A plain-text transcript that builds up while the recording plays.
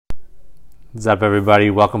What's up, everybody?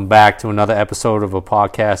 Welcome back to another episode of a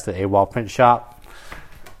podcast at AWOL Print Shop,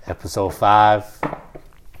 episode 5.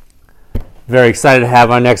 Very excited to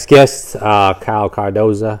have our next guest, Kyle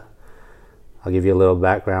Cardoza. I'll give you a little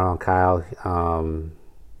background on Kyle.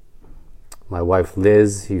 My wife,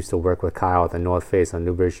 Liz, used to work with Kyle at the North Face on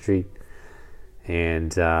Newbury Street.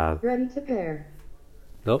 And, ready to pair.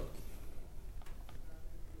 Nope.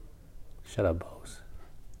 Shut up, Bose.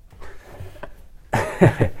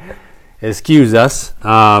 Excuse us.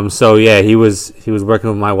 So yeah, he was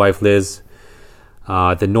working with my wife Liz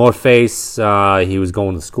at the North Face. He was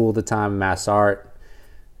going to school at the time, Mass Art,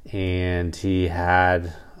 and he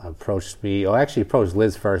had approached me, or actually approached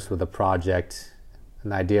Liz first with an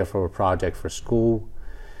idea for a project for school.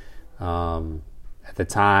 At the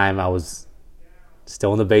time, I was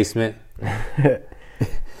still in the basement,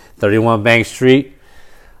 31 Bank Street.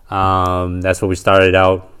 That's where we started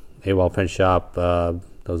out, AWOL Print Shop.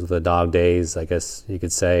 Those are the dog days, I guess you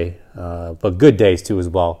could say, but good days too as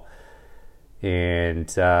well. And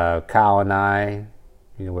Kyle and I,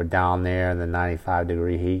 were down there in the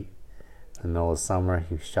 95-degree heat in the middle of summer.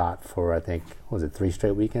 He shot for, I think, 3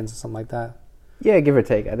 straight weekends or something like that? Yeah, give or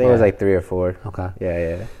take. I think it was like 3 or 4. Okay.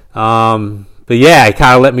 Yeah. But yeah, he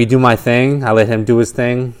kind of let me do my thing. I let him do his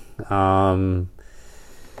thing. I'm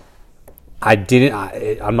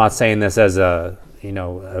not saying this as a,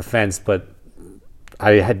 offense, but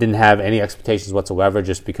I didn't have any expectations whatsoever,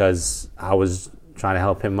 just because I was trying to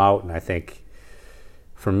help him out. And I think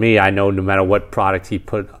for me, I know no matter what product he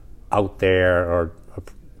put out there or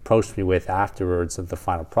approached me with afterwards of the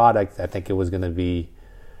final product, I think it was going to be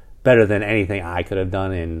better than anything I could have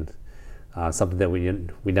done, and something that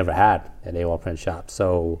we never had at AWOL Print Shop.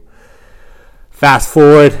 So fast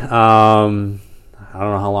forward, I don't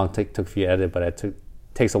know how long it took for you to edit, but it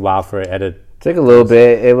takes a while for an edit. Took a little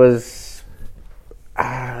bit. It was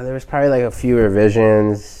there was probably like a few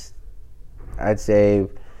revisions. I'd say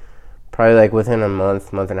probably like within a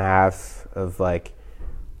month and a half of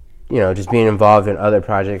just being involved in other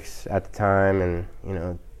projects at the time, and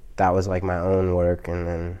that was like my own work, and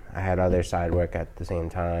then I had other side work at the same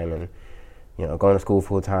time, and going to school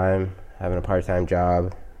full time, having a part-time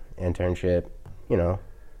job, internship,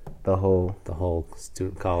 the whole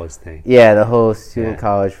student college thing. Yeah, the whole student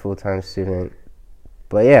college, full-time student.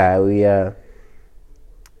 But yeah,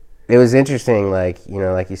 it was interesting, like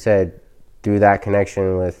you said, through that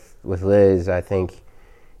connection with Liz, I think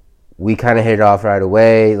we kind of hit it off right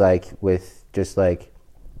away, like with just like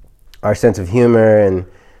our sense of humor, and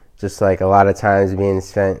just like a lot of times being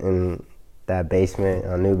spent in that basement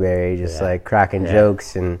on Newbury, just like cracking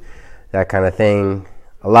jokes and that kind of thing.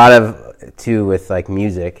 A lot of too with like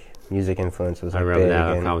music influence was like, I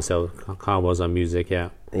remember big. that combos on music.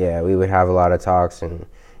 Yeah, we would have a lot of talks, and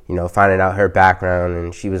finding out her background,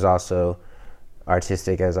 and she was also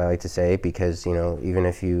artistic, as I like to say, because even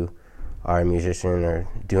if you are a musician or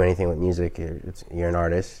do anything with music, you're an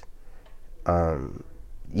artist. And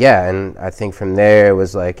I think from there it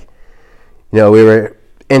was like, we were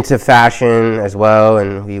into fashion as well,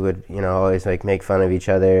 and we would always like make fun of each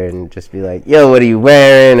other and just be like, yo, what are you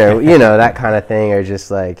wearing, or that kind of ththing, or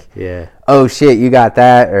just like, oh shit, you got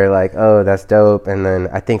that, or like, oh, that's dope. And then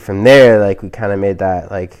I think from there, like, we kind of made that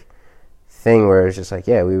like thing where it's just like,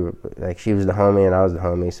 we were like, she was the homie and I was the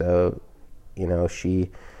homie, so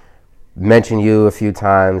she mentioned you a few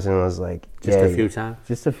times and was like, a few times,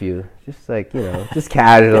 just a few, just like just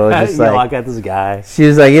casual, just like, I got this guy. She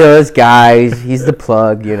was like, this guy, he's the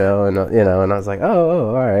plug, and I was like, oh,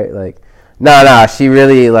 all right, like, no, she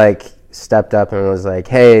really like stepped up and was like,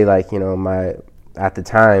 hey, like, at the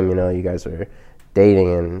time, you guys were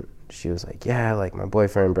dating, and she was like, yeah, like my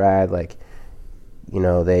boyfriend Brad, like, him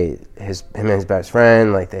and his best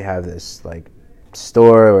friend, like, they have this like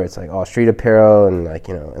store where it's like all street apparel, and like,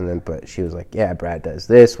 but she was like, yeah, Brad does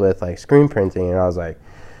this with like screen printing, and I was like,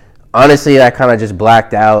 honestly, I kind of just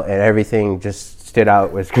blacked out, and everything just stood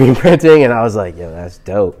out with screen printing, and I was like, that's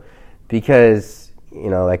dope, because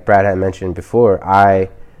like Brad had mentioned before, I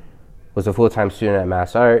was a full-time student at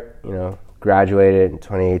Mass Art, graduated in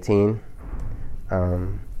 2018,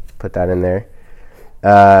 put that in there.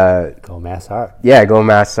 Go Mass Art. Yeah, go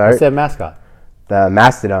Mass Art. What's that mascot? The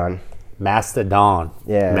Mastodon.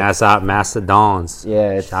 Yeah. Mass Art Mastodons.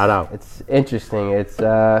 Yeah. Shout out. It's interesting. It's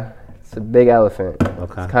a big elephant.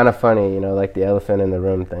 Okay. It's kind of funny, like the elephant in the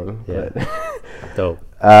room thing. Yeah. Dope.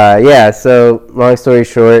 So long story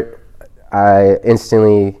short, I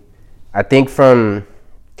think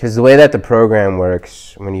because the way that the program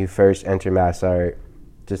works, when you first enter Mass Art,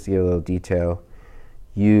 just to give a little detail,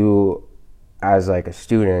 you, as like a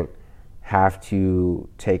student, have to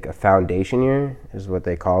take a foundation year, is what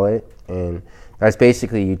they call it. And that's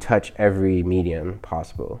basically you touch every medium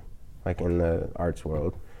possible, like in the arts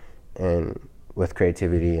world and with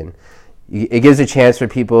creativity. And it gives a chance for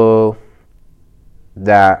people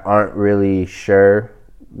that aren't really sure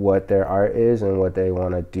what their art is and what they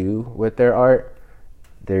want to do with their art.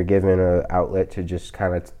 They're given an outlet to just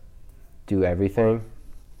kind of do everything.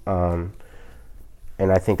 And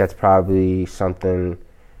I think that's probably something,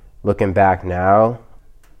 looking back now,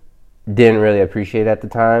 didn't really appreciate at the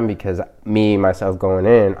time, because myself going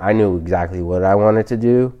in, I knew exactly what I wanted to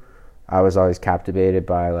do. I was always captivated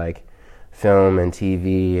by like film and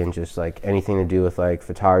TV and just like anything to do with like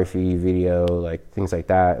photography, video, like things like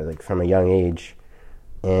that, like from a young age.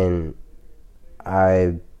 And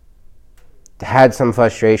I had some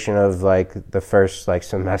frustration of like the first like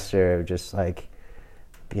semester of just like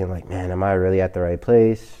being like, man, am I really at the right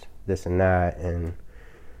place? This and that. And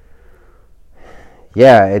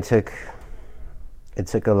yeah, it took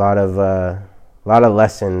a lot of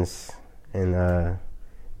lessons and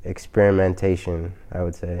experimentation, I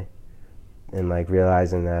would say, and like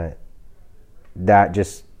realizing that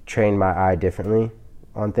just trained my eye differently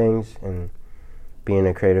on things. And being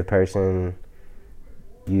a creative person,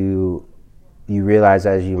 you realize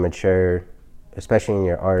as you mature, especially in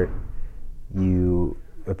your art, you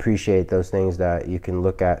appreciate those things, that you can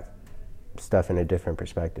look at stuff in a different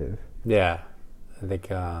perspective. Yeah, I think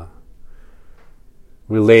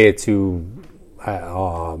related to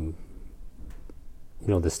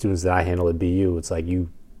the students that I handle at BU, it's like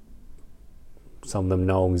some of them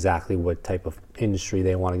know exactly what type of industry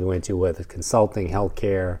they want to go into, whether it's consulting,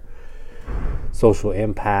 healthcare, social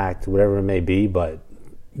impact, whatever it may be, but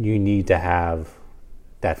you need to have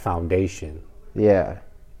that foundation. Yeah.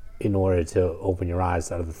 In order to open your eyes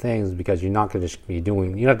to other things, because you're not going to just be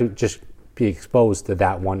you have to just be exposed to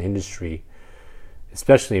that one industry,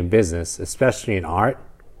 especially in business, especially in art,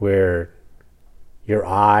 where your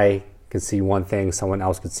eye can see one thing, someone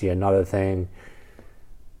else can see another thing.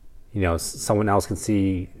 Someone else can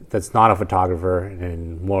see that's not a photographer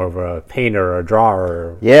and more of a painter or a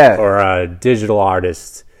drawer or a digital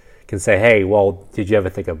artist can say, hey, well, did you ever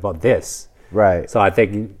think about this? Right. So I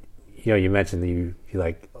think, you mentioned that you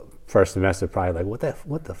like first semester probably like,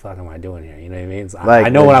 what the fuck am I doing here? You know what I mean? So I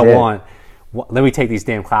know what I want. Let me take these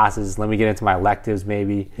damn classes. Let me get into my electives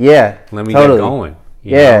maybe. Yeah. Let me get going.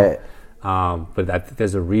 You know? But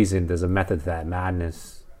there's a reason, there's a method to that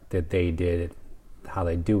madness that they did, how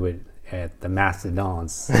they do it at the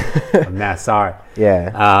mastodons of mass art.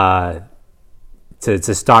 Yeah.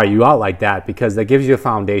 To start you out like that, because that gives you a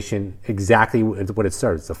foundation, exactly what it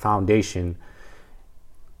serves, a foundation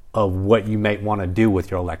of what you might want to do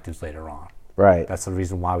with your electives later on. Right. That's the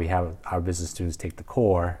reason why we have our business students take the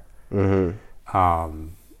core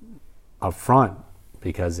up front,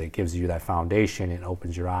 because it gives you that foundation. It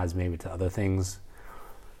opens your eyes maybe to other things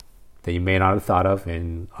that you may not have thought of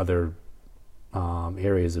in other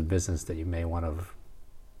areas of business that you may want to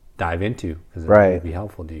dive into, because it might be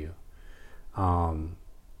helpful to you.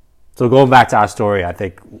 So going back to our story, I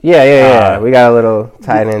think. Yeah. We got a little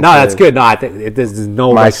tied in. No, that's good. No, I think there's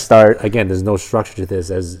no start. Again, there's no structure to this,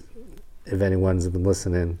 as if anyone's been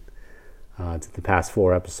listening to the past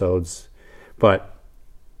 4 episodes. But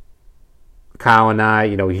Kyle and I,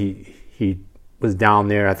 he was down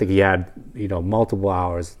there. I think he had multiple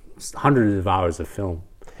hours, hundreds of hours of film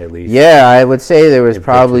at least. Yeah, I would say there was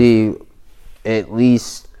probably at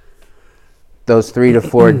least those 3 to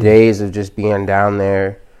 4 days of just being down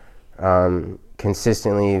there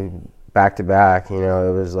consistently back to back. It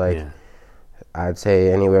was like, I'd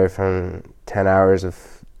say anywhere from 10 hours of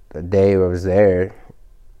a day I was there.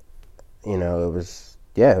 It was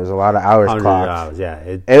a lot of hours clocked. Hours,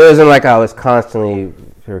 it wasn't like I was constantly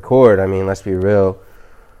to record. I mean, let's be real.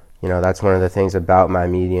 That's one of the things about my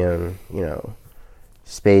medium.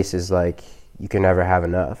 Space is like, you can never have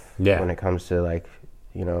enough. When it comes to like,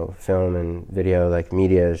 film and video, like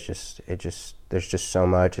media is there's just so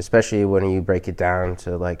much, especially when you break it down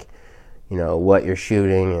to like, what you're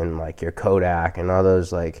shooting and like your Kodak and all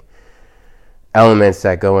those like elements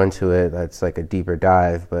that go into it. That's like a deeper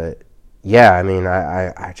dive. But yeah, I mean,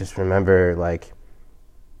 I just remember like,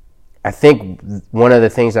 I think one of the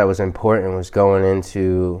things that was important was going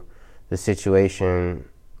into the situation,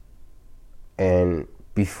 and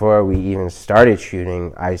before we even started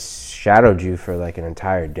shooting, I shadowed you for like an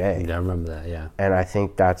entire day. Yeah, I remember that, yeah. And I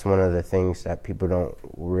think that's one of the things that people don't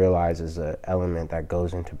realize is an element that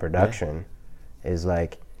goes into production, is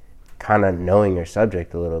like kind of knowing your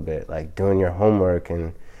subject a little bit, like doing your homework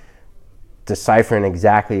and deciphering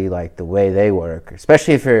exactly like the way they work,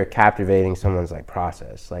 especially if you're captivating someone's like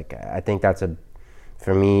process. Like I think that's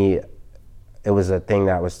for me, it was a thing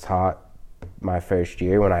that was taught my first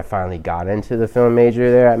year when I finally got into the film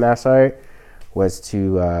major there at Mass Art, was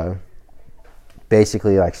to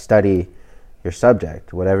basically like study your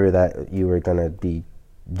subject, whatever that you were going to be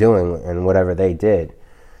doing and whatever they did.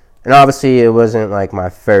 And obviously it wasn't like my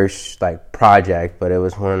first like project, but it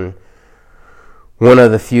was one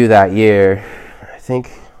of the few that year. I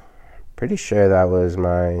think, pretty sure that was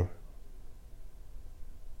my,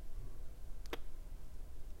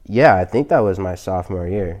 yeah, I think that was my sophomore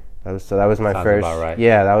year. That was my Sounds first, about right.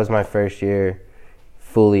 Yeah, that was my first year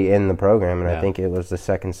fully in the program, and Yeah. I think it was the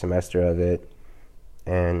second semester of it.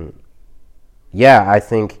 And yeah, I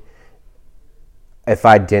think if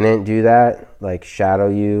I didn't do that, like shadow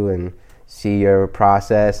you and see your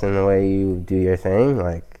process and the way you do your thing,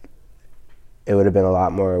 like it would have been a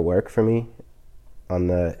lot more work for me on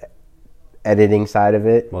the editing side of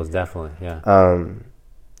it. Most definitely, yeah.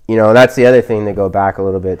 You know, that's the other thing, to go back a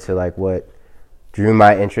little bit to like what drew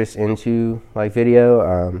my interest into like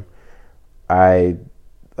video. I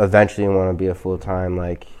eventually want to be a full-time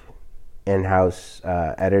like in-house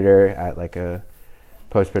editor at like a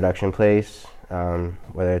post-production place,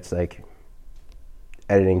 whether it's like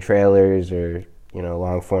editing trailers or, you know,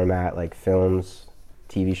 long format like films,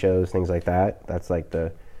 TV shows, things like that. That's like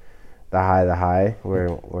the high where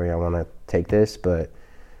I want to take this. But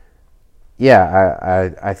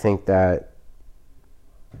yeah, I think that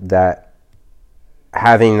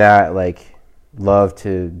having that like love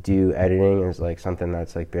to do editing is like something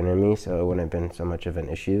that's like been in me, so it wouldn't have been so much of an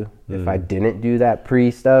issue if I didn't do that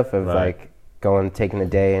stuff of like taking a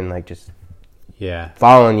day and like just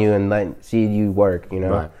following you and see you work, you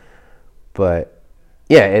know. Right. But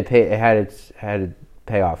yeah, it had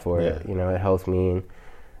payoff for it, you know. It helped me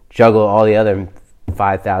juggle all the other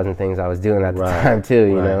 5,000 things I was doing at the time too,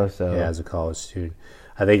 you know. So yeah, as a college student,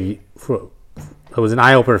 I think it was an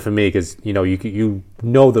eye opener for me, because you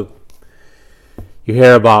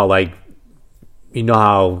hear about like, you know,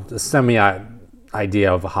 how the semi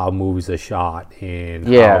idea of how movies are shot and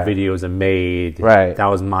how videos are made. Right. That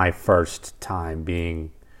was my first time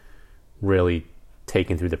being really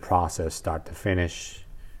taken through the process, start to finish,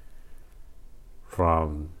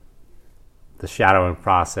 from the shadowing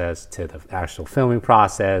process to the actual filming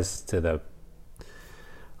process to the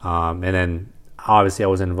and then obviously I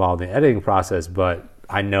wasn't involved in the editing process, but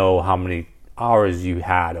I know how many hours you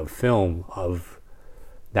had of film of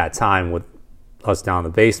that time with us down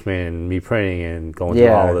in the basement and me printing and going through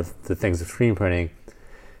all the things of screen printing.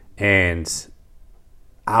 And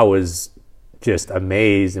I was just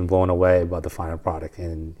amazed and blown away about the final product.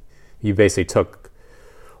 And you basically took,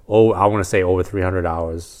 I want to say over 300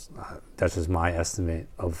 hours. That's just my estimate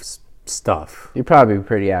of stuff. You're probably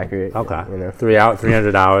pretty accurate. Okay. You know,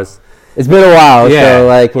 300 hours. It's been a while, so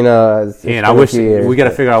like, you know. And I wish we got to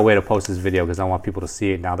figure out a way to post this video, because I want people to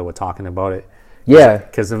see it now that we're talking about it. Yeah.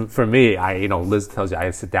 Because for me, Liz tells you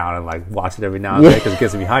I sit down and like watch it every now and then because it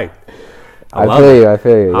gets me hyped. I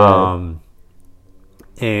feel you. Yeah.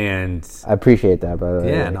 And I appreciate that, by the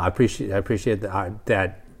way. Yeah, no, I appreciate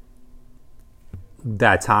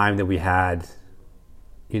that time that we had,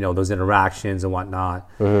 you know, those interactions and whatnot.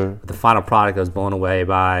 But the final product I was blown away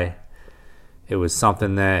by. It was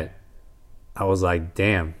something that I was like,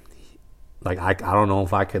 damn. Like I don't know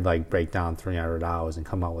if I could like break down 300 hours and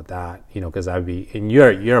come out with that, you know, because I'd be, and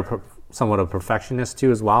you're somewhat a perfectionist too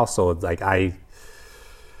as well, so it's like I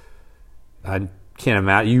can't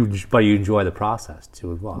imagine you, but you enjoy the process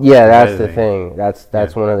too as well. Yeah, that's the thing.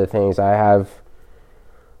 That's one of the things. I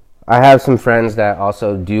have some friends that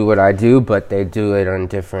also do what I do, but they do it on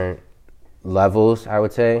different levels, I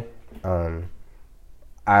would say. I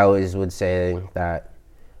always would say that,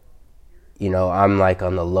 you know, I'm like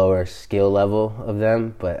on the lower skill level of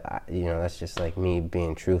them, but you know, that's just like me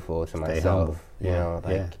being truthful to myself. You know,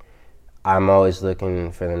 like I'm always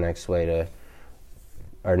looking for the next way to,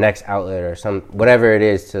 or next outlet or whatever it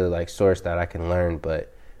is to like source that I can learn.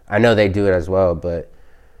 But I know they do it as well, but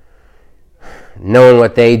knowing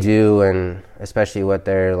what they do and especially what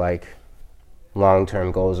their like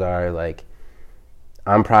long-term goals are, like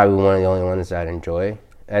I'm probably one of the only ones that enjoy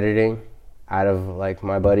editing out of like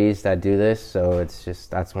my buddies that do this. So it's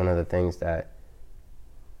just, that's one of the things that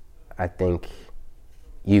I think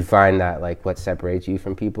you find, that like what separates you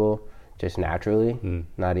from people just naturally,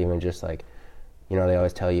 not even just like, you know, they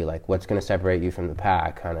always tell you like what's going to separate you from the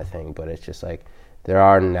pack kind of thing, but it's just like there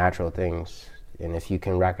are natural things, and if you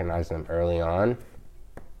can recognize them early on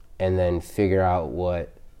and then figure out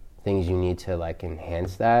what things you need to like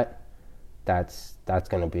enhance that, that's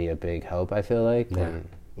going to be a big help, I feel like. Yeah. And,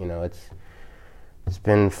 you know, it's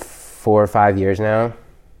been 4 or 5 years now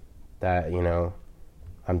that, you know,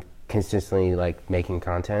 I'm consistently like making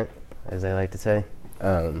content, as I like to say.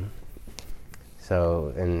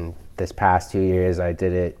 So in this past 2 years, I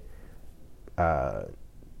did it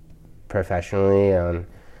professionally on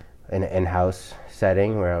an in-house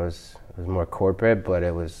setting where it was more corporate, but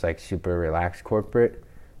it was like super relaxed corporate.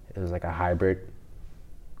 It was like a hybrid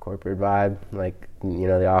corporate vibe, like, you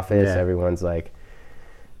know, the office. Yeah. Everyone's like,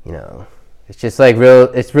 you know, it's just like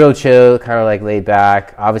real chill, kind of like laid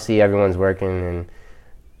back. Obviously everyone's working and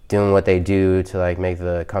doing what they do to like make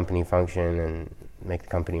the company function and make the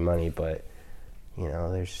company money, but you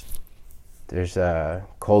know, there's a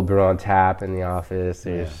cold brew on tap in the office.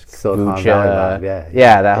 There's Silicon Valley vibe,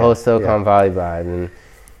 that whole Silicon Valley vibe. And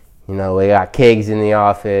you know, we got kegs in the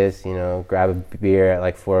office. You know, grab a beer at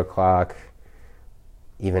like 4 o'clock,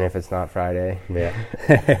 even if it's not Friday. Yeah.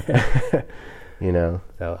 You know,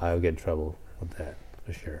 So I would get in trouble with that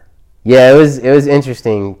for sure. yeah, it was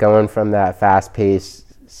interesting going from that fast paced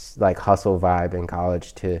like hustle vibe in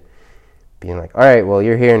college to being like, all right, well,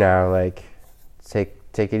 you're here now, like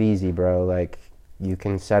take it easy, bro. Like, you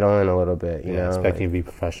can settle in a little bit, you know. Expecting you to be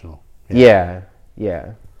professional. Yeah.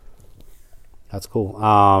 That's cool.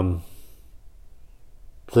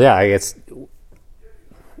 So yeah, I guess,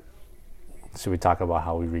 should we talk about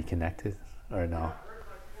how we reconnected or no?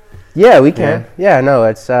 Yeah, we can. Yeah, no,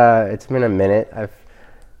 it's been a minute.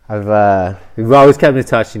 We've always kept in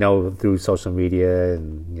touch, you know, through social media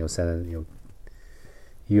and, you know, sending, you know,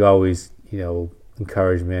 you always, you know,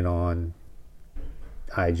 encouragement on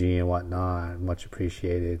IG and whatnot, much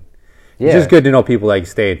appreciated. Yeah. It's just good to know people like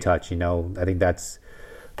stay in touch, you know. I think that's,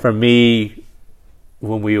 for me,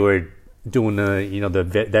 when we were doing the, you know,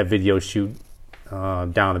 that video shoot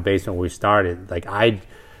down in the basement where we started, like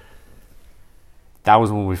that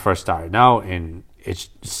was when we first started out, and it's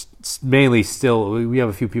mainly still, we have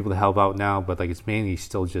a few people to help out now, but like it's mainly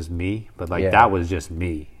still just me. But like that was just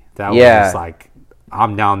me. That was just like,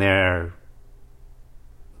 I'm down there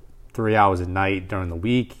 3 hours a night during the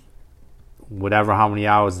week, whatever, how many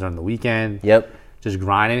hours during the weekend. Yep. Just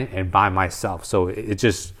grinding and by myself. So it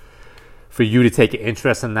just, for you to take an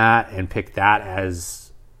interest in that and pick that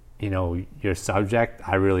as, you know, your subject,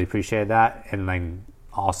 I really appreciate that. And then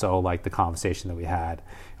also like the conversation that we had.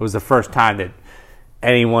 It was the first time that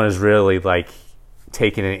anyone is really like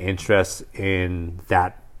taking an interest in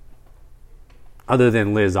that, other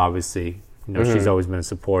than Liz, obviously. You know, she's always been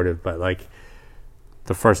supportive, but like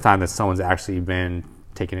the first time that someone's actually been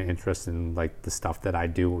taking an interest in like the stuff that I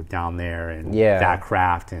do down there and that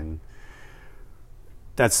craft, and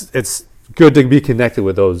it's good to be connected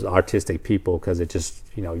with those artistic people because it just,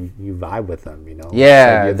 you know, you vibe with them, you know.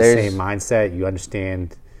 Yeah, you have the same mindset. You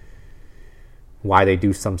understand why they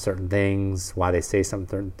do some certain things, why they say some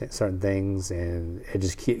certain things, and it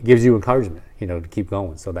just gives you encouragement, you know, to keep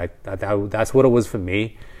going. So that's what it was for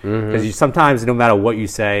me. Because you sometimes, no matter what you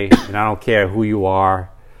say, and I don't care who you are,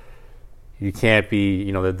 you can't be,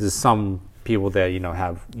 you know, there's some people that, you know,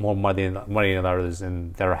 have more money than others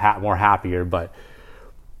and that are more happier, but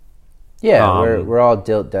we're all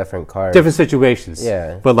dealt different cards, different situations.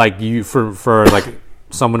 Yeah, but like for like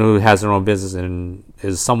someone who has their own business and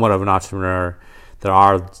is somewhat of an entrepreneur, there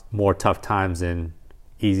are more tough times than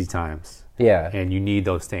easy times. Yeah, and you need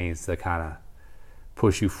those things to kind of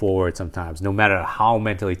push you forward sometimes, no matter how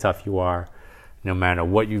mentally tough you are, no matter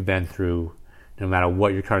what you've been through, no matter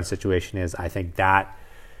what your current situation is. I think that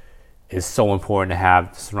is so important to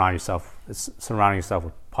have, surrounding yourself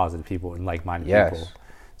with positive people and like-minded people.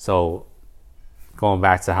 So going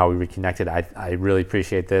back to how we reconnected, I really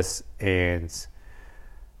appreciate this. And,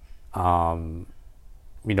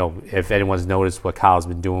 you know, if anyone's noticed what Kyle's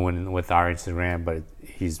been doing with our Instagram, but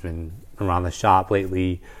he's been around the shop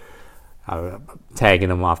lately, tagging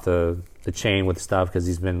him off the chain with stuff because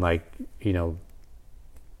he's been like, you know,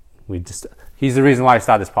 he's the reason why I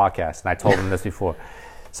started this podcast, and I told him this before.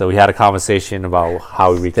 So we had a conversation about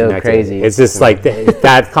how we reconnected. Still crazy. It's just like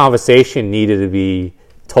that conversation needed to be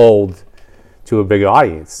told to a bigger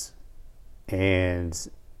audience. And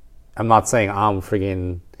I'm not saying I'm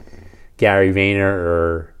friggin' Gary Vayner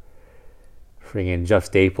or friggin' Jeff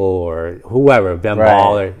Staple or whoever, Ben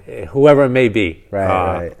Ball or whoever it may be.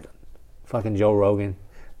 Right. Fucking Joe Rogan,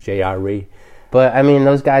 J.R.E. But I mean,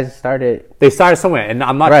 those guys started. They started somewhere, and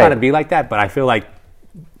I'm not trying to be like that, but I feel like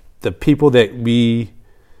the people that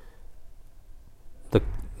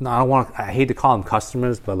I hate to call them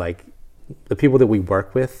customers, but like the people that we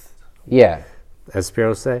work with, as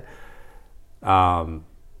Spiro say,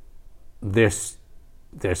 they're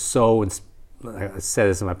so like I said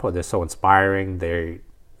this in my post, they're so inspiring. They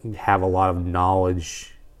have a lot of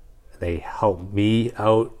knowledge. They help me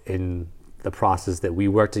out in the process that we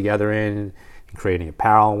work together in creating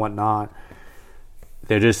apparel and whatnot.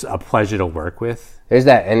 They're just a pleasure to work with. There's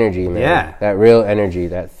that energy, man. Yeah. That real energy,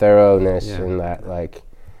 that thoroughness, and that, like,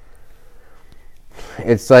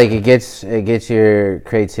 it's like it gets your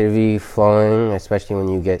creativity flowing, especially when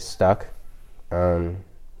you get stuck. You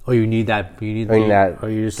need that. Or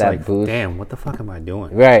you're just like, boost. Damn, what the fuck am I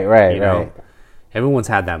doing? Right. You know, everyone's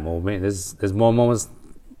had that moment. There's more moments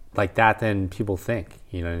like that than people think.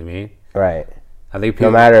 You know what I mean? Right. I think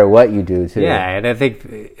no matter what you do, too. Yeah, and I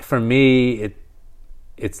think for me,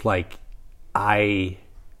 it's like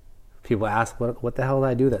people ask, what the hell did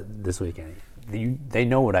I do this weekend? They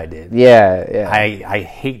know what I did. Yeah. I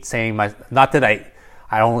hate saying not that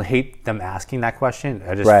I don't hate them asking that question.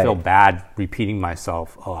 I just feel bad repeating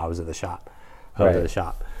myself. Oh, I was at the shop.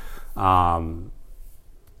 I'm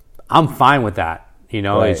fine with that. You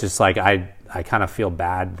know, it's just like I kind of feel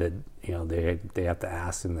bad that, you know, they have to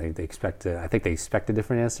ask and they expect I think they expect a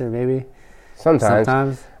different answer maybe.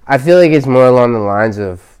 Sometimes. I feel like it's more along the lines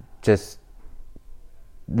of just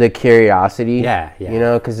the curiosity. Yeah. You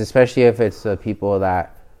know, because especially if it's the people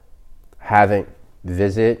that haven't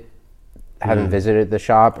visited the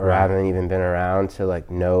shop or haven't even been around to, like,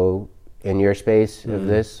 know in your space of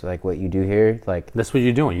this, like, what you do here. Like, that's what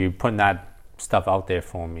you're doing. You're putting that stuff out there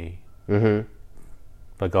for me. Mm-hmm.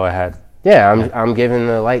 But go ahead. Yeah, I'm giving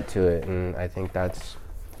the light to it, and I think that's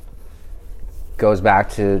goes back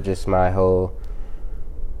to just my whole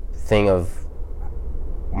thing of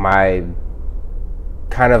my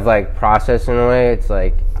kind of, like, process in a way. It's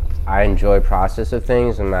like I enjoy process of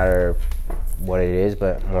things no matter what it is,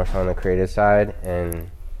 but more so on the creative side. And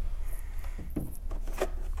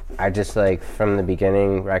I just, like, from the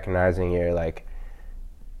beginning, recognizing your, like,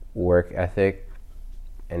 work ethic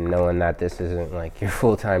and knowing that this isn't, like, your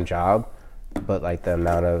full-time job, but, like, the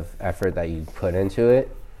amount of effort that you put into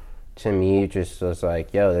it, to me, just was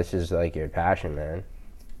like, yo, this is, like, your passion, man.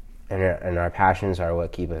 And our passions are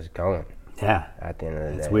what keep us going. Yeah. At the end of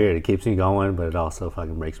the day. It's weird. It keeps me going, but it also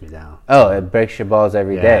fucking breaks me down. Oh, it breaks your balls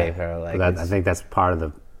every day, bro. Like, I think that's part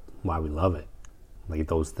of why we love it. Like,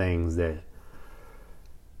 those things that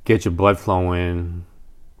get your blood flowing.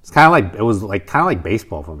 It's kind of like, it was kind of like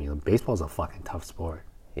baseball for me. Baseball's a fucking tough sport.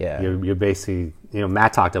 Yeah. You're basically, you know,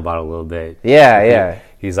 Matt talked about it a little bit. Yeah.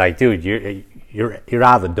 He's like, dude, you're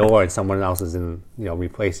out of the door and someone else is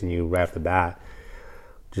replacing you right off the bat.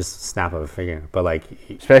 Just snap of a finger. But, like,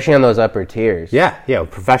 especially on those upper tiers. Yeah.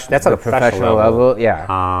 That's at a professional level.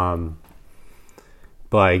 Yeah.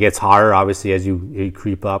 But it gets harder, obviously, as you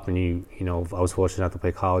creep up, and you know, I was fortunate enough to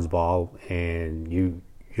play college ball, and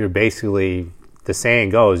you're basically, the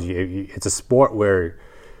saying goes, it's a sport where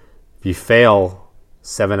if you fail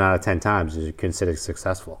 7 out of 10 times, you're considered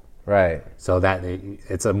successful. Right. So that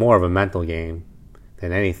it's more of a mental game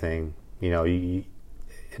than anything. You know, it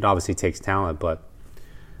obviously takes talent, but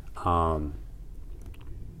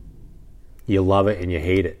you love it and you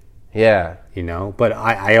hate it. Yeah. You know, but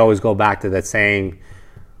I always go back to that saying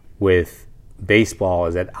with baseball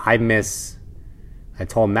is that I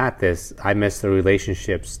told Matt this, I miss the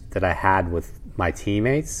relationships that I had with my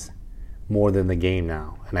teammates more than the game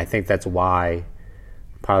now. And I think that's why,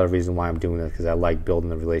 part of the reason why I'm doing this, because I like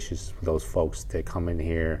building the relationships with those folks that come in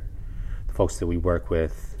here, the folks that we work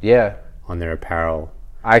with on their apparel.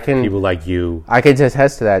 People like you. I could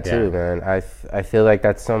attest to that too, man. I feel like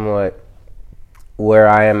that's somewhat where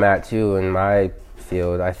I am at too in my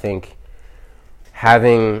field. I think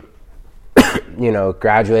having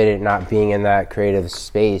graduated, not being in that creative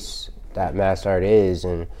space that mass art is,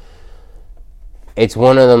 and it's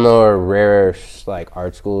one of the more rare, like,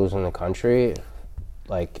 art schools in the country.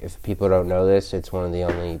 Like, if people don't know this, it's one of the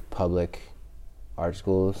only public art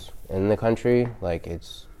schools in the country. Like,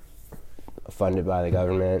 it's funded by the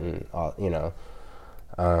government and all,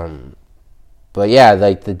 but yeah,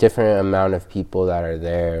 like, the different amount of people that are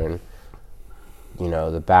there, and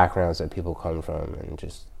the backgrounds that people come from, and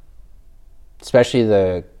just especially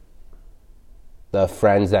the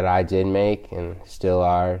friends that I did make and still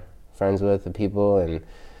are friends with, the people, and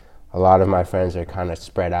a lot of my friends are kind of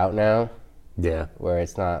spread out now. Yeah. Where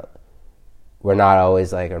we're not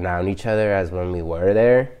always, like, around each other as when we were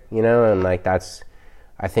there, and, like, that's,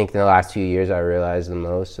 I think in the last 2 years I realized the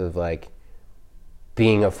most of, like,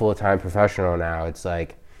 being a full-time professional now. It's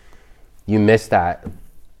like you miss that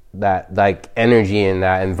like energy and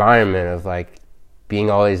that environment of, like, being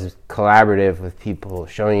always collaborative with people,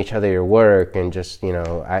 showing each other your work, and just,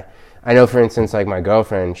 I know, for instance, like, my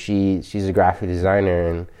girlfriend, she's a graphic designer,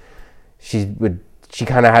 and she would she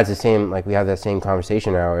kind of has the same, like, we have that same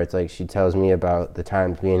conversation now where it's like she tells me about the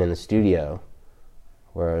times being in the studio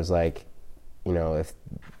where it was like, you know, if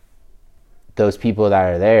those people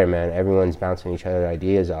that are there, man, everyone's bouncing each other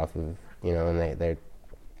ideas off of, you know, and they're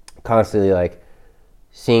constantly like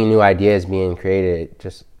seeing new ideas being created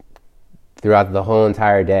just throughout the whole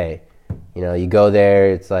entire day. You know, you go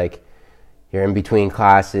there, it's like you're in between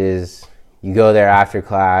classes, you go there after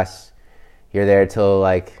class, you're there till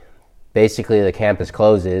like basically the campus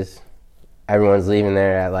closes. Everyone's leaving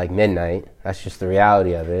there at like midnight. That's just the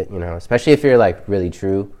reality of it, you know, especially if you're like really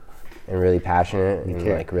true and really passionate and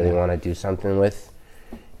like really want to do something with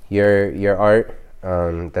your art.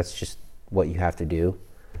 That's just what you have to do,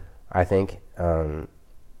 I think.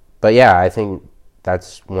 But yeah, I think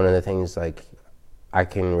that's one of the things like I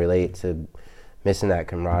can relate to missing that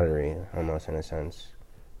camaraderie almost in a sense.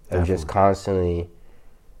 Of just constantly.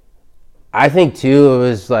 I think too, it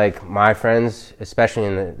was like my friends, especially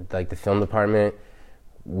in the film department,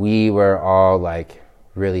 we were all like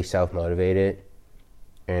really self-motivated,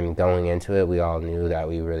 and going into it, we all knew that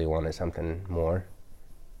we really wanted something more.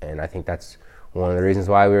 And I think that's one of the reasons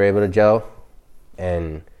why we were able to gel.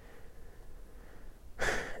 And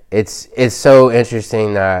it's so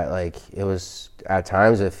interesting that like it was, at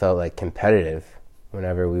times it felt like competitive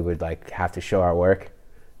whenever we would like have to show our work,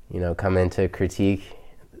 you know, come into critique,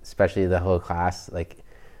 especially the whole class, like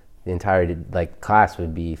the entire like class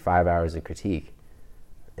would be 5 hours of critique.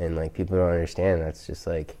 And like people don't understand, that's just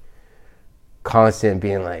like constant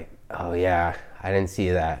being like, oh yeah, I didn't see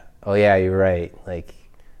that. Oh yeah, you're right. Like,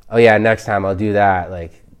 oh yeah, next time I'll do that.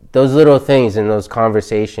 Like those little things and those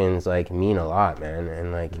conversations like mean a lot, man.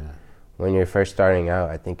 And like when you're first starting out,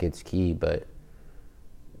 I think it's key. But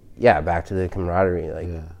yeah, back to the camaraderie, like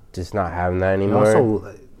just not having that anymore.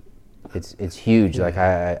 Also, it's huge. Like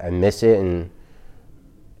I miss it,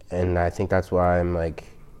 and I think that's why I'm like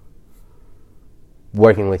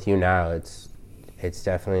working with you now. It's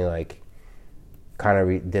definitely like kind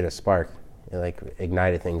of did a spark. It like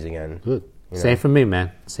ignited things again. Good. You know? Same for me,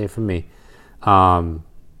 man. Same for me.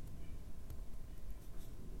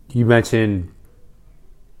 You mentioned,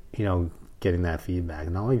 you know, getting that feedback.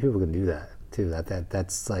 Not many people can do that too.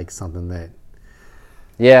 That's like something that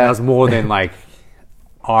that's more than like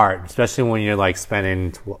art, especially when you're like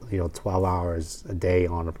spending 12 hours a day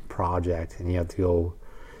on a project and you have to go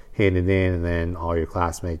hand it in, and then all your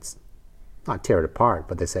classmates not tear it apart,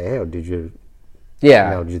 but they say, hey, did you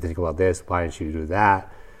did you think about this? Why didn't you do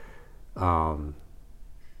that? I'm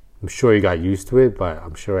sure you got used to it, but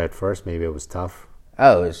I'm sure at first maybe it was tough.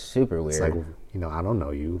 Oh, it was super weird. It's like, you know, I don't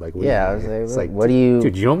know you. Like, what I was like, what do you...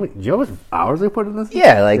 Dude, do you know how much hours they put in this?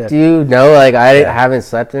 Yeah, like, do you know, like, I haven't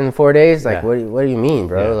slept in 4 days? Like, what do you mean,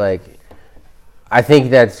 bro? Yeah. Like, I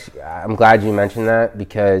think I'm glad you mentioned that,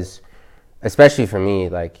 because, especially for me,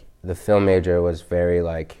 like, the film major was very,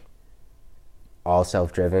 like, all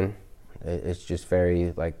self-driven. It's just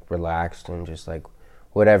very, like, relaxed and just, like,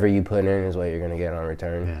 whatever you put in is what you're going to get on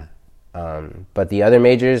return. Yeah. But the other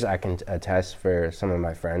majors, I can attest for some of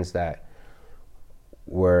my friends that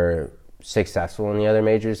were successful in the other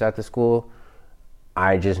majors at the school.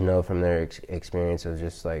 I just know from their experience of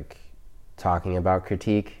just like talking about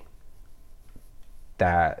critique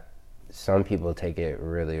that some people take it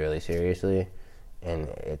really, really seriously. And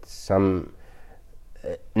it's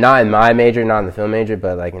not in my major, not in the film major,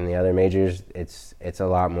 but like in the other majors, it's a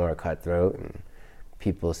lot more cutthroat and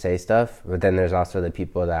people say stuff. But then there's also the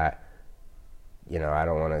people that, you know, I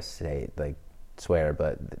don't want to say, like, swear,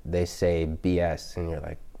 but they say BS, and you're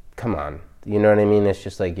like, come on. You know what I mean? It's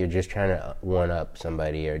just like you're just trying to one-up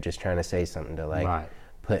somebody or just trying to say something to, like,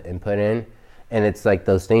 put in. And it's like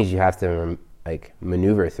those things you have to, like,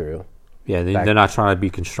 maneuver through. Yeah, they're not trying to be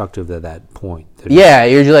constructive at that point.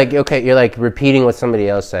 You're just like, okay, you're, like, repeating what somebody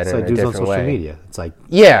else said in a different way. It's like dudes on social media. It's like,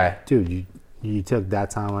 dude, you took that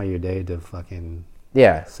time out of your day to fucking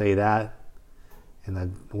say that.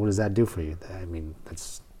 And what does that do for you? I mean,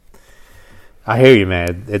 I hear you,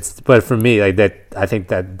 man. But for me, like that, I think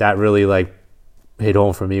that really like hit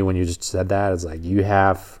home for me when you just said that. It's like you're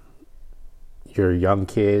a young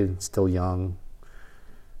kid, still young,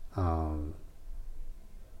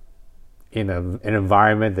 in an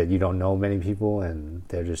environment that you don't know many people, and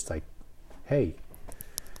they're just like, hey,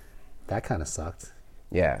 that kind of sucked.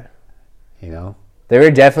 Yeah. You know? There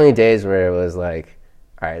were definitely days where it was like,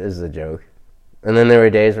 all right, this is a joke. And then there were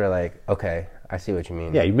days where like, okay, I see what you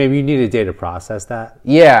mean. Yeah, maybe you need a day to process that.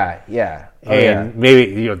 Yeah. And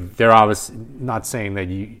maybe they're obviously not saying that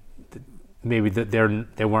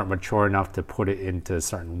they weren't mature enough to put it into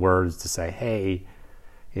certain words to say, hey,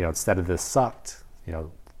 instead of this sucked,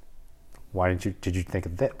 why did you think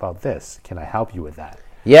about this? Can I help you with that?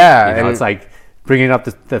 Yeah. You know, it's like bringing up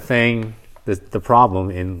the problem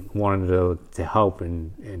and wanting to help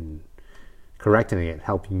and correcting it,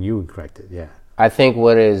 helping you correct it. Yeah. I think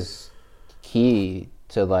what is key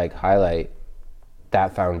to like highlight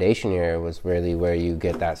that foundation year was really where you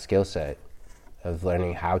get that skill set of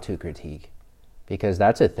learning how to critique, because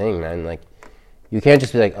that's a thing, man. Like, you can't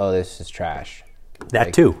just be like, oh, this is trash. That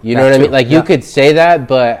like, too. You know what I mean? Like, you could say that,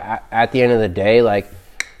 but at the end of the day, like,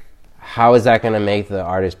 how is that going to make the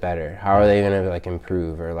artist better? How are they going to like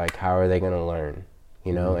improve, or like how are they going to learn?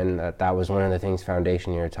 You know, and that was one of the things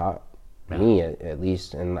foundation year taught me at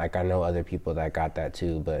least, and like I know other people that got that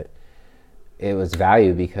too, but it was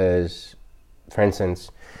value because, for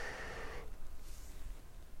instance,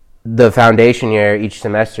 the foundation year each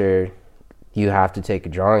semester you have to take a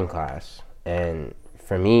drawing class, and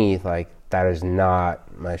for me, like, that is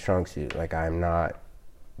not my strong suit. Like, I'm not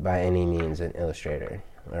by any means an illustrator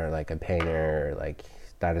or like a painter, or like,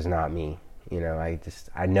 that is not me. You know,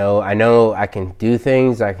 I know I can do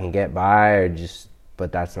things, I can get by, or just,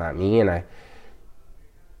 but that's not me.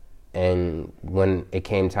 And when it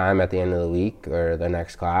came time at the end of the week or the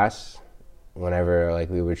next class, whenever like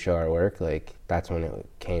we would show our work, like, that's when it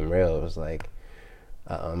came real. It was like,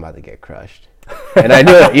 I'm about to get crushed. And I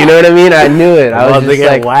knew it, you know what I mean? I knew it. I was just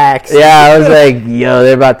like, waxed. Yeah, I was like, yo,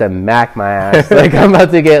 they're about to mac my ass. Like, I'm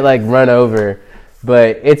about to get like run over.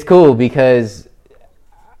 But it's cool because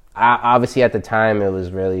obviously at the time it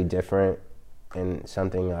was really different and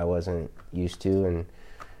something I wasn't used to. And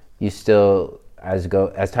you still, as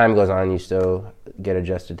time goes on, you still get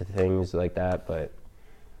adjusted to things like that. But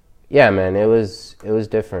yeah, man, it was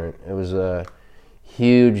different. It was a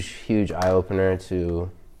huge eye opener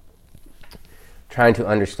to trying to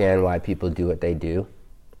understand why people do what they do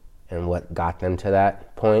and what got them to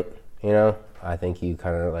that point. You know, I think you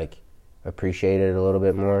kind of like appreciate it a little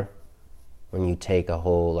bit more when you take a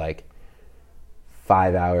whole like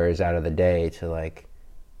 5 hours out of the day to like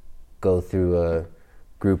go through a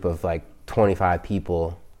group of like 25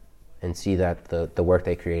 people and see that the work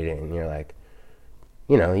they created, and you're like,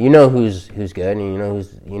 you know who's good, and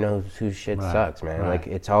you know whose shit sucks, man. Right. Like,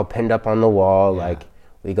 it's all pinned up on the wall. Yeah. Like,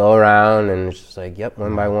 we go around and it's just like, yep,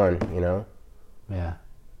 one by one, you know. Yeah.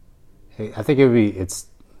 Hey, I think it's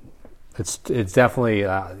definitely.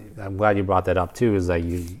 I'm glad you brought that up too. Is like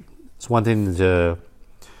it's one thing to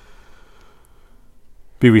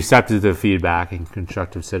be receptive to feedback and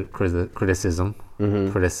constructive criticism,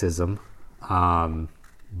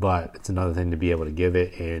 but it's another thing to be able to give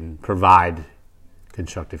it and provide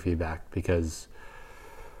constructive feedback, because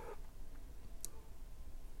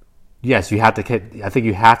yes, I think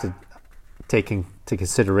you have to take into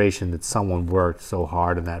consideration that someone worked so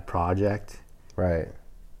hard on that project, right?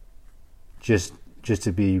 Just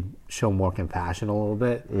to show more compassion a little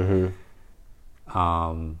bit,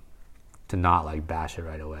 to not like bash it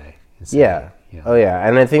right away. Say, yeah. You know, oh yeah,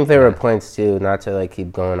 and I think there were points too, not to like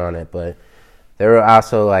keep going on it, but there were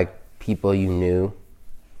also like people you knew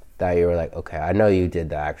that you were like, okay, I know you did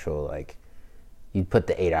the actual, like, you put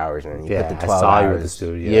the 8 hours in, you put the 12 hours. I saw you in the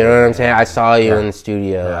studio. You know what I'm saying? I saw you in the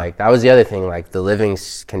studio. Yeah. Like, that was the other thing, like, the living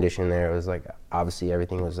condition there was, like, obviously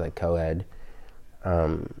everything was, like, co-ed.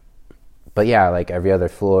 But, yeah, like, every other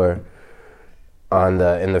floor in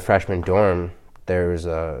the freshman dorm, there was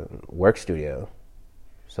a work studio.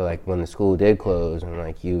 So, like, when the school did close and,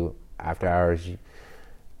 like, after hours,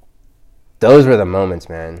 those were the moments,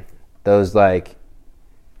 man. Those, like,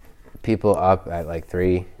 people up at like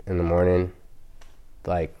 3 a.m,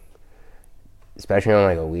 like, especially on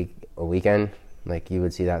like a weekend, like, you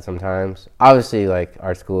would see that sometimes. Obviously, like,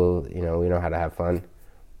 our school, you know, we know how to have fun,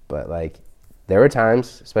 but like, there were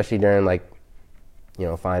times, especially during like, you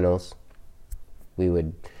know, finals,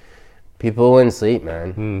 people wouldn't sleep,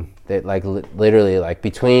 man. They like literally, like,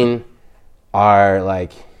 between our,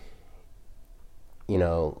 like, you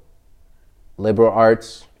know, liberal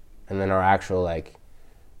arts and then our actual like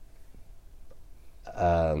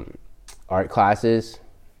art classes,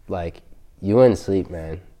 like, you wouldn't sleep,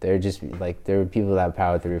 man. They're just like, there were people that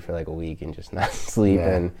powered through for like a week and just not sleep,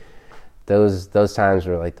 and those times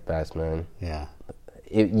were like the best, man. Yeah,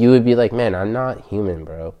 you would be like, man, I'm not human,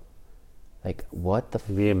 bro. Like, what the?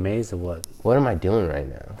 You'd be amazed at what am I doing right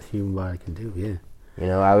now? The human body can do. Yeah, you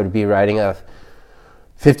know, I would be writing a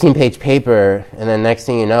 15-page paper, and then next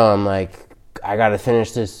thing you know, I'm like, I gotta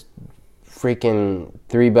finish this freaking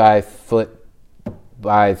 3x4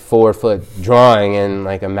 drawing in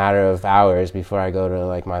like a matter of hours before I go to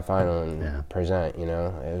like my final and present, you know.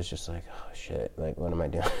 It was just like, oh shit, like, what am I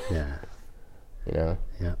doing? Yeah. You know?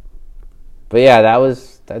 Yeah. But yeah,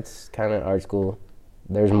 that's kind of art school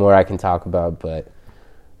there's more I can talk about, but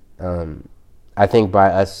I think by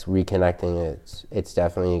us reconnecting, it's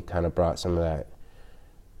definitely kind of brought some of that,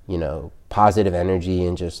 you know, positive energy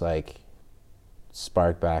and just like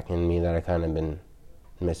spark back in me that I kind of been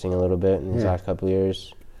missing a little bit in these last couple of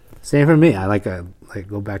years. Same for me. I like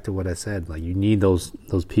go back to what I said. Like, you need those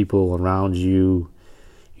people around you.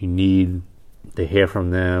 You need to hear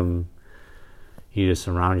from them. You need to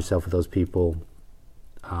surround yourself with those people.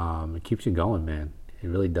 It keeps you going, man. It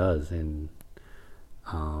really does. And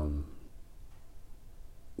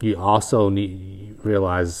you also need to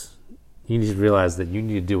realize that you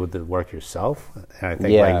need to do with the work yourself. And I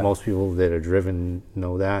think like most people that are driven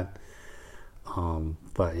know that.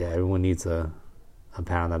 But yeah, everyone needs a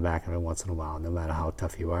pat on the back every once in a while, no matter how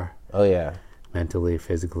tough you are. Oh yeah. Mentally,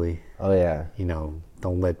 physically. Oh yeah. You know,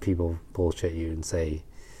 don't let people bullshit you and say,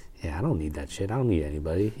 yeah, I don't need that shit. I don't need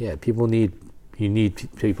anybody. Yeah, you need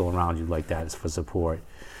people around you like that for support.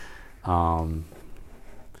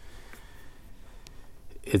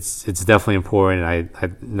 It's definitely important.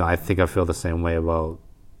 I think I feel the same way about,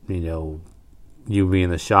 you know, you being in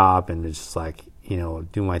the shop and it's just like, you know,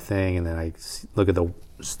 do my thing, and then I look at the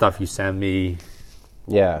stuff you send me.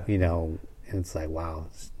 Yeah. You know, and it's like, wow,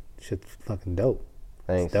 this shit's fucking dope.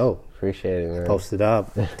 Thanks. It's dope. Appreciate it, man. Post it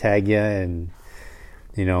up, tag you, and,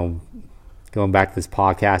 you know, going back to this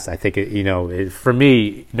podcast, I think, for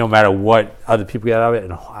me, no matter what other people get out of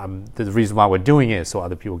it, and the reason why we're doing it is so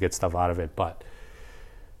other people get stuff out of it, but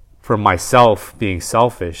for myself, being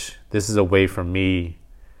selfish, this is a way for me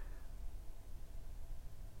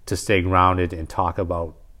to stay grounded and talk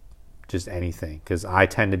about just anything, because I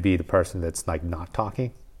tend to be the person that's like not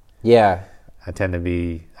talking. Yeah. I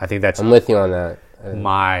think that's... I'm with you on that.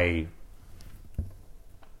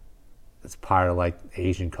 It's part of like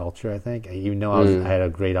Asian culture, I think. Even though I had a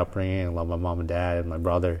great upbringing, I love my mom and dad and my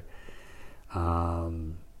brother.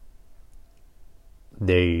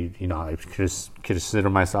 They, you know, I consider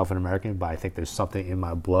myself an American, but I think there's something in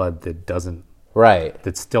my blood that doesn't... Right.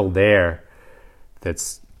 That's still there,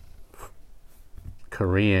 that's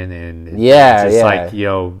Korean, and it's just like, you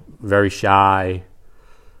know, very shy,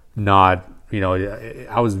 not, you know,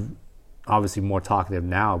 I was obviously more talkative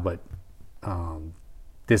now, but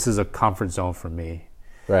this is a comfort zone for me.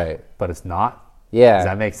 Right. But it's not. Yeah. Does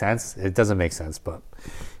that make sense? It doesn't make sense, but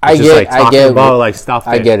I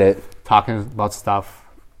get it. Talking about stuff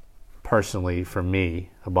personally for me,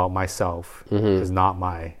 about myself, is not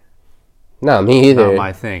my... No, me either. Not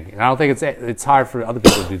my thing. And I don't think it's hard for other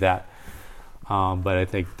people to do that. But I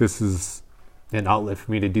think this is an outlet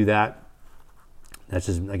for me to do that. That's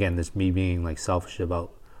just, again, this me being like selfish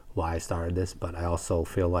about why I started this. But I also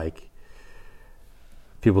feel like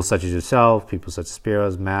people such as yourself, people such as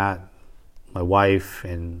Spiros, Matt, my wife,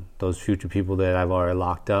 and those future people that I've already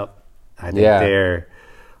locked up, I think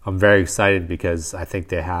I'm very excited because I think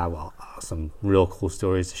they have some real cool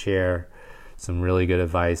stories to share, some really good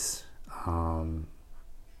advice.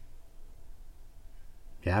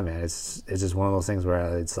 Yeah, man, it's just one of those things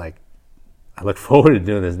where it's like, I look forward to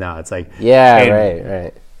doing this now. It's like,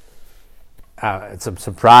 right. It's a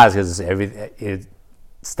surprise because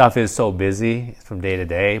stuff is so busy from day to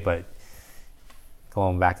day, but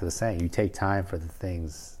going back to the saying, you take time for the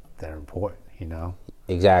things that are important, you know?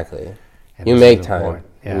 Exactly. And you make time.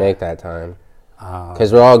 Yeah. You make that time.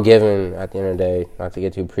 Because we're all given, at the end of the day, not to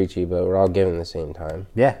get too preachy, but we're all given the same time.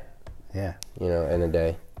 Yeah. You know, in a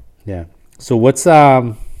day. Yeah. So what's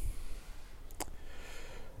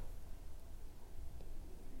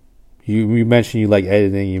you mentioned you like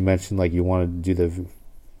editing. You mentioned like you want to do the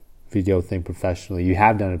video thing professionally. You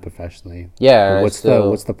have done it professionally. Yeah. What's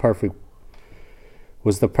the perfect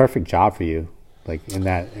job for you, like in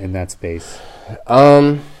that space?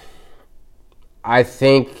 I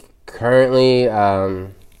think currently,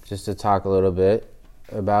 just to talk a little bit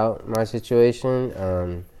about my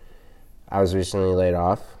situation, I was recently laid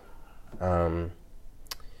off.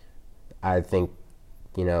 I think,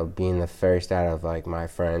 you know, being the first out of like my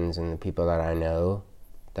friends and the people that I know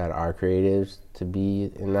that are creatives to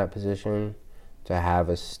be in that position, to have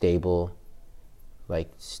a stable,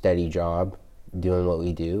 like steady job doing what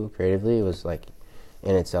we do creatively, it was like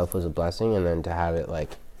in itself was a blessing. And then to have it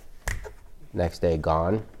like next day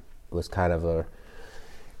gone was kind of a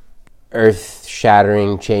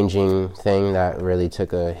earth-shattering, changing thing that really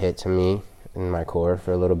took a hit to me in my core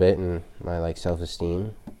for a little bit and my like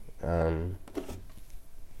self-esteem.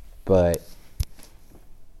 But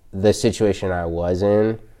the situation I was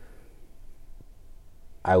in,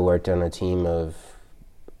 I worked on a team of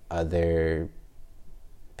other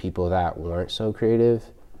people that weren't so creative.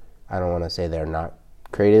 I don't want to say they're not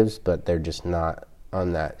creatives, but they're just not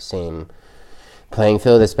on that same playing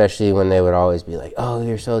field, especially when they would always be like, oh,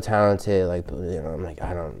 you're so talented. Like, you know, I'm like,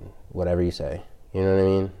 I don't, whatever you say. You know what I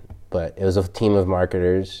mean? But it was a team of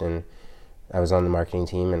marketers, and I was on the marketing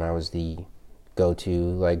team, and I was the go-to,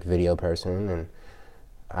 like, video person, and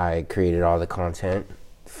I created all the content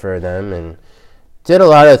for them, and did a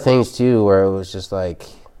lot of things, too, where it was just, like,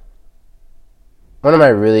 one of my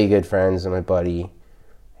really good friends and my buddy,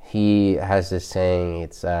 he has this saying,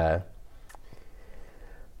 it's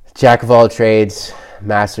jack of all trades,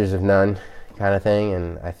 masters of none kind of thing,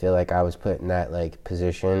 and I feel like I was put in that, like,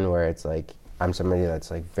 position where it's, like, I'm somebody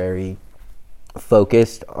that's, like, very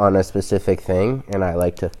focused on a specific thing, and I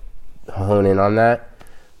like to hone in on that.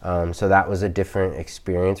 So that was a different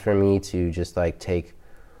experience for me to just, like, take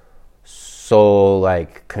sole,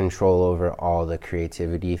 like, control over all the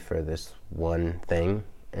creativity for this one thing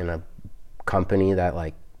in a company that,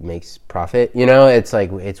 like, makes profit. You know, it's,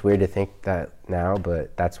 like, it's weird to think that now,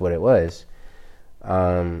 but that's what it was.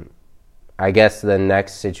 I guess the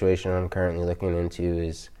next situation I'm currently looking into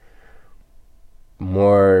is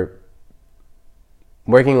more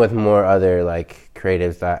working with more other, like,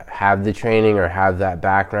 creatives that have the training or have that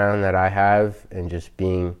background that I have, and just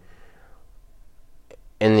being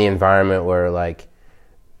in the environment where, like,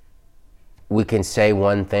 we can say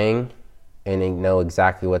one thing and know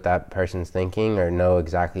exactly what that person's thinking or know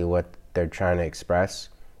exactly what they're trying to express,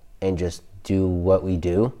 and just do what we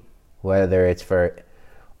do, whether it's for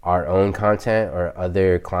our own content or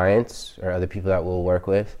other clients or other people that we'll work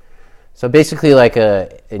with. So basically, like, an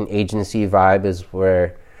agency vibe is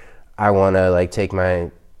where I want to, like, take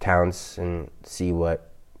my talents and see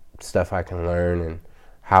what stuff I can learn and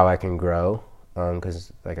how I can grow.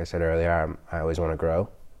 Because, like I said earlier, I always want to grow.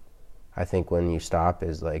 I think when you stop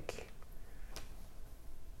is, like,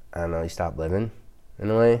 I don't know, you stop living in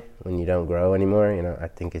a way when you don't grow anymore. You know, I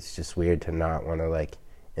think it's just weird to not want to, like,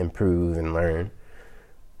 improve and learn.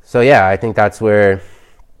 So yeah, I think that's where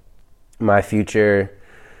my future,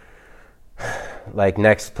 like,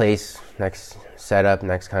 next place, next setup,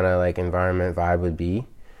 next kind of, like, environment vibe would be.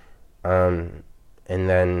 And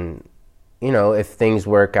then, you know, if things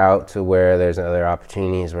work out to where there's other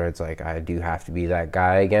opportunities where it's like I do have to be that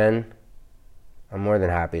guy again, I'm more than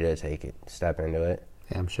happy to step into it.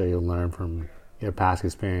 Yeah, I'm sure you'll learn from your past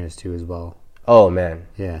experience too as well. Oh man.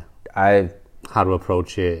 Yeah. How to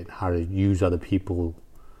approach it, how to use other people.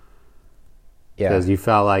 Yeah. Because you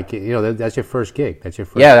felt like, you know, that's your first gig. That's your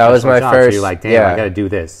first. Yeah, that was my job. first. So you're like, damn, I got to do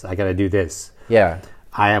this. I got to do this. Yeah.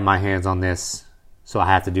 I have my hands on this, so I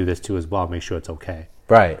have to do this too as well. Make sure it's okay.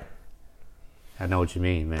 Right. I know what you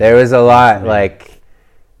mean, man. There was a lot, like,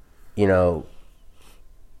 you know,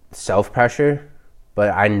 self-pressure, but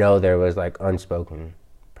I know there was, like, unspoken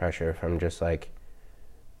pressure from just, like,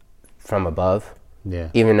 from above. Yeah.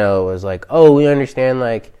 Even though it was like, oh, we understand,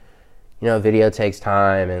 like, you know, video takes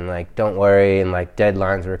time, and, like, don't worry, and, like,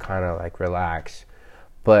 deadlines were kind of, like, relaxed.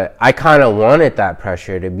 But I kind of wanted that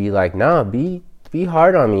pressure to be like, no, be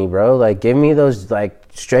hard on me, bro. Like, give me those, like,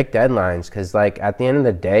 strict deadlines, because, like, at the end of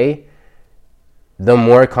the day, the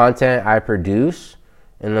more content I produce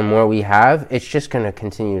and the more we have, it's just going to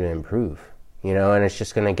continue to improve, you know, and it's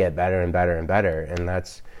just going to get better and better and better. And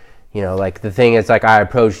that's, you know, like, the thing is, like, I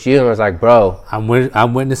approached you and was like, bro,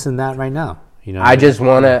 I'm witnessing that right now. You know, I just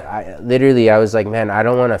want to, I was like, man, I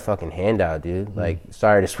don't want a fucking handout, dude. Like,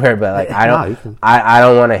 sorry to swear, but, like, I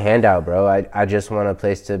don't want a handout, bro. I just want a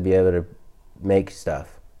place to be able to make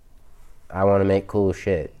stuff. I want to make cool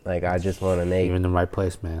shit. Like, I just want to make. You're in the right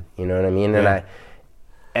place, man. You know what I mean? Yeah.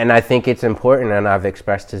 And I think it's important, and I've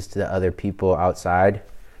expressed this to the other people outside,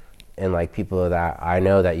 and, like, people that I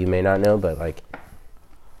know that you may not know, but, like,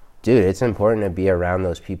 dude, it's important to be around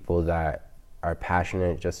those people that are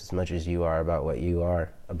passionate just as much as you are about what you are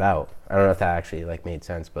about. I don't know if that actually, like, made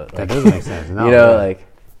sense, but, like, that does make sense. No, you know, like,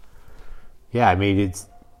 yeah, I mean, it's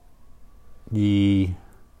it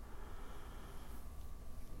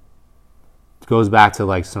goes back to,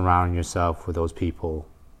 like, surrounding yourself with those people.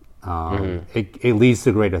 It leads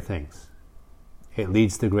to greater things. It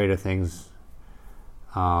leads to greater things.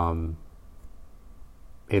 It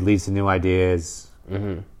leads to new ideas.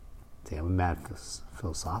 Damn, I'm mad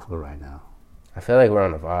philosophical right now. I feel like we're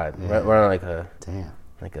on a vibe. Yeah. We're on, like, a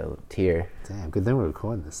tier. Damn, good thing we're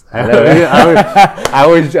recording this. I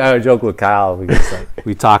always joke with Kyle because, like,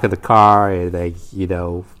 we talk in the car and, like, you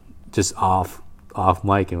know, just off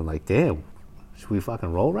mic, and we're like, damn, should we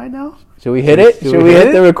fucking roll right now? Should we hit it? Should we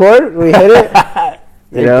hit the record? We hit it?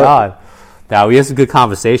 Thank God. Now, we had some good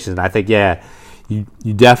conversations, and I think, yeah, you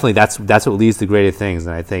definitely, that's what leads to greater things.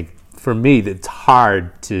 And I think, for me, it's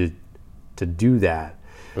hard to do that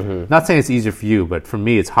Not saying it's easier for you, but for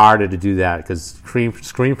me, it's harder to do that because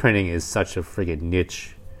screen printing is such a friggin'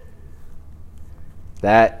 niche.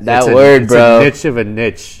 That word, bro. It's a niche of a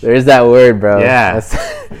niche. There's that word, bro. Yeah.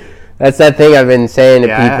 That's that thing I've been saying to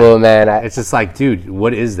people, man. It's just like, dude,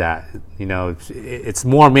 what is that? You know, it's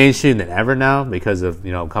more mainstream than ever now because of,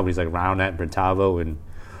 you know, companies like RoundNet and Printavo and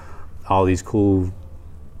all these cool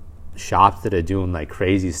shops that are doing like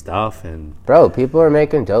crazy stuff. And bro, people are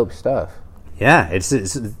making dope stuff. Yeah, it's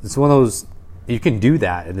one of those, you can do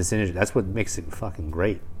that in this industry. That's what makes it fucking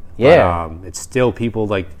great. Yeah. But, it's still people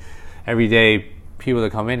like everyday people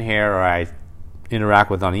that come in here or I interact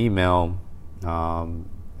with on email.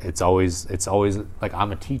 It's always like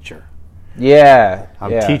I'm a teacher. Yeah.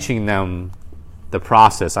 I'm teaching them the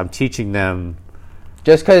process. I'm teaching them.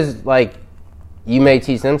 Just because, like, you may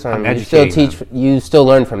teach them something, you still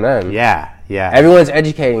learn from them. Yeah, yeah. Everyone's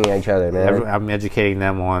educating each other, man. I'm educating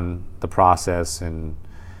them on the process and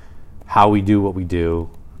how we do what we do,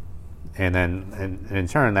 and then and in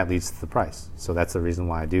turn that leads to the price. So that's the reason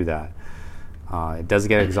why I do that. It does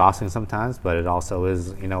get exhausting sometimes, but it also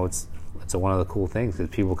is, you know, it's one of the cool things because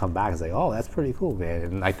people come back and say, "Oh, that's pretty cool, man."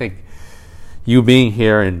 And I think you being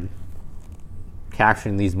here and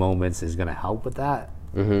capturing these moments is going to help with that.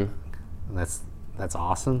 And that's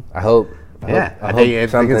awesome. I hope. I think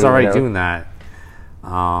it's already doing that.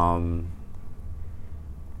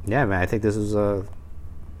 Yeah, man. I think this is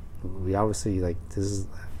we obviously like this is.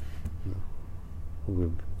 We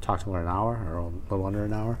talked about an hour or a little under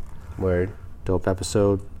an hour. Word. Dope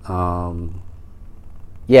episode.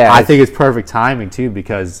 Yeah, I think it's perfect timing too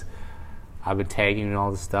because I've been tagging and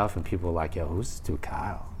all this stuff, and people are like, "Yo, who's this dude,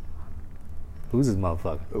 Kyle? Who's this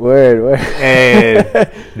motherfucker?" Word. And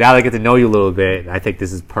now they get to know you a little bit. I think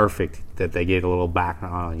this is perfect that they get a little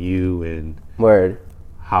background on you and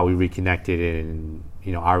how we reconnected and,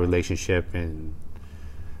 you know, our relationship, and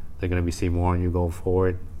they're gonna be seeing more on you going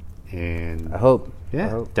forward. And I hope.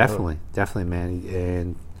 Yeah, definitely, man.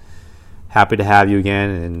 And happy to have you again.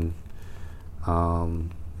 And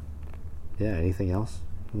yeah, anything else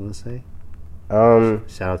you want to say?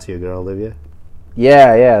 Shout out to your girl Olivia.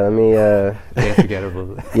 Yeah. Let me. Can't forget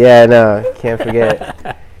her. Yeah, no, can't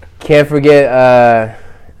forget. Can't forget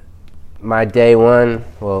my day one.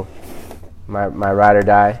 Well, my ride or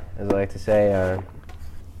die, as I like to say.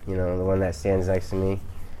 You know, the one that stands next to me,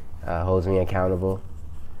 holds me accountable.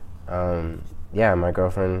 Yeah, my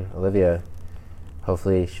girlfriend Olivia.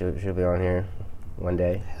 Hopefully she'll be on here one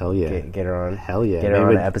day. Hell yeah. Get her on. Hell yeah. Get her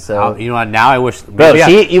on an episode. You know what? Now I wish. Bro,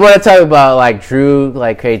 you want to talk about like true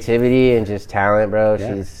like creativity and just talent, bro?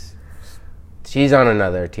 Yeah. She's on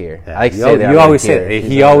another tier. Yeah. I like to say that. You always say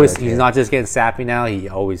he's not just getting sappy now. He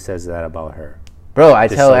always says that about her. Bro, I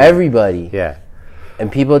tell everybody. Yeah. And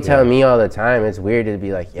people tell me all the time, it's weird to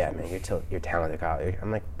be like, yeah, man, you're talented, Kyle. I'm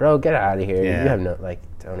like, bro, get out of here. Yeah. You have no, like,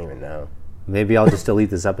 don't even know. Maybe I'll just delete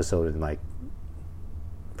this episode and like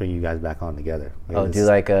bring you guys back on together. Maybe do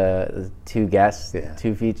like two guests,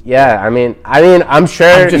 2 features. Yeah, I mean, I'm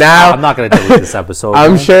sure now. I'm not gonna delete this episode.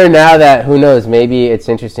 I'm sure now that who knows? Maybe it's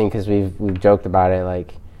interesting because we've joked about it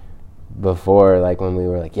like before, like when we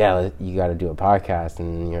were like, yeah, you got to do a podcast,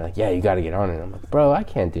 and you're like, yeah, you got to get on it. I'm like, bro, I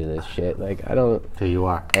can't do this shit. Like, I don't. Here you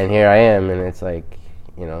are. And here I am, and it's like,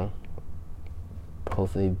 you know,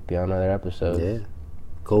 hopefully be on other episodes. Yeah.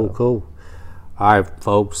 Cool. All right,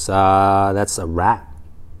 folks, that's a wrap.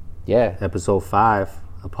 Yeah. Episode 5,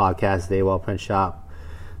 a podcast, the AWOL Print Shop.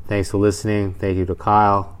 Thanks for listening. Thank you to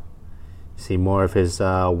Kyle. See more of his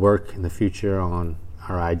work in the future on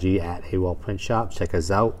our IG at AWOL Print Shop. Check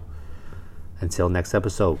us out. Until next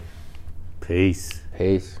episode. Peace.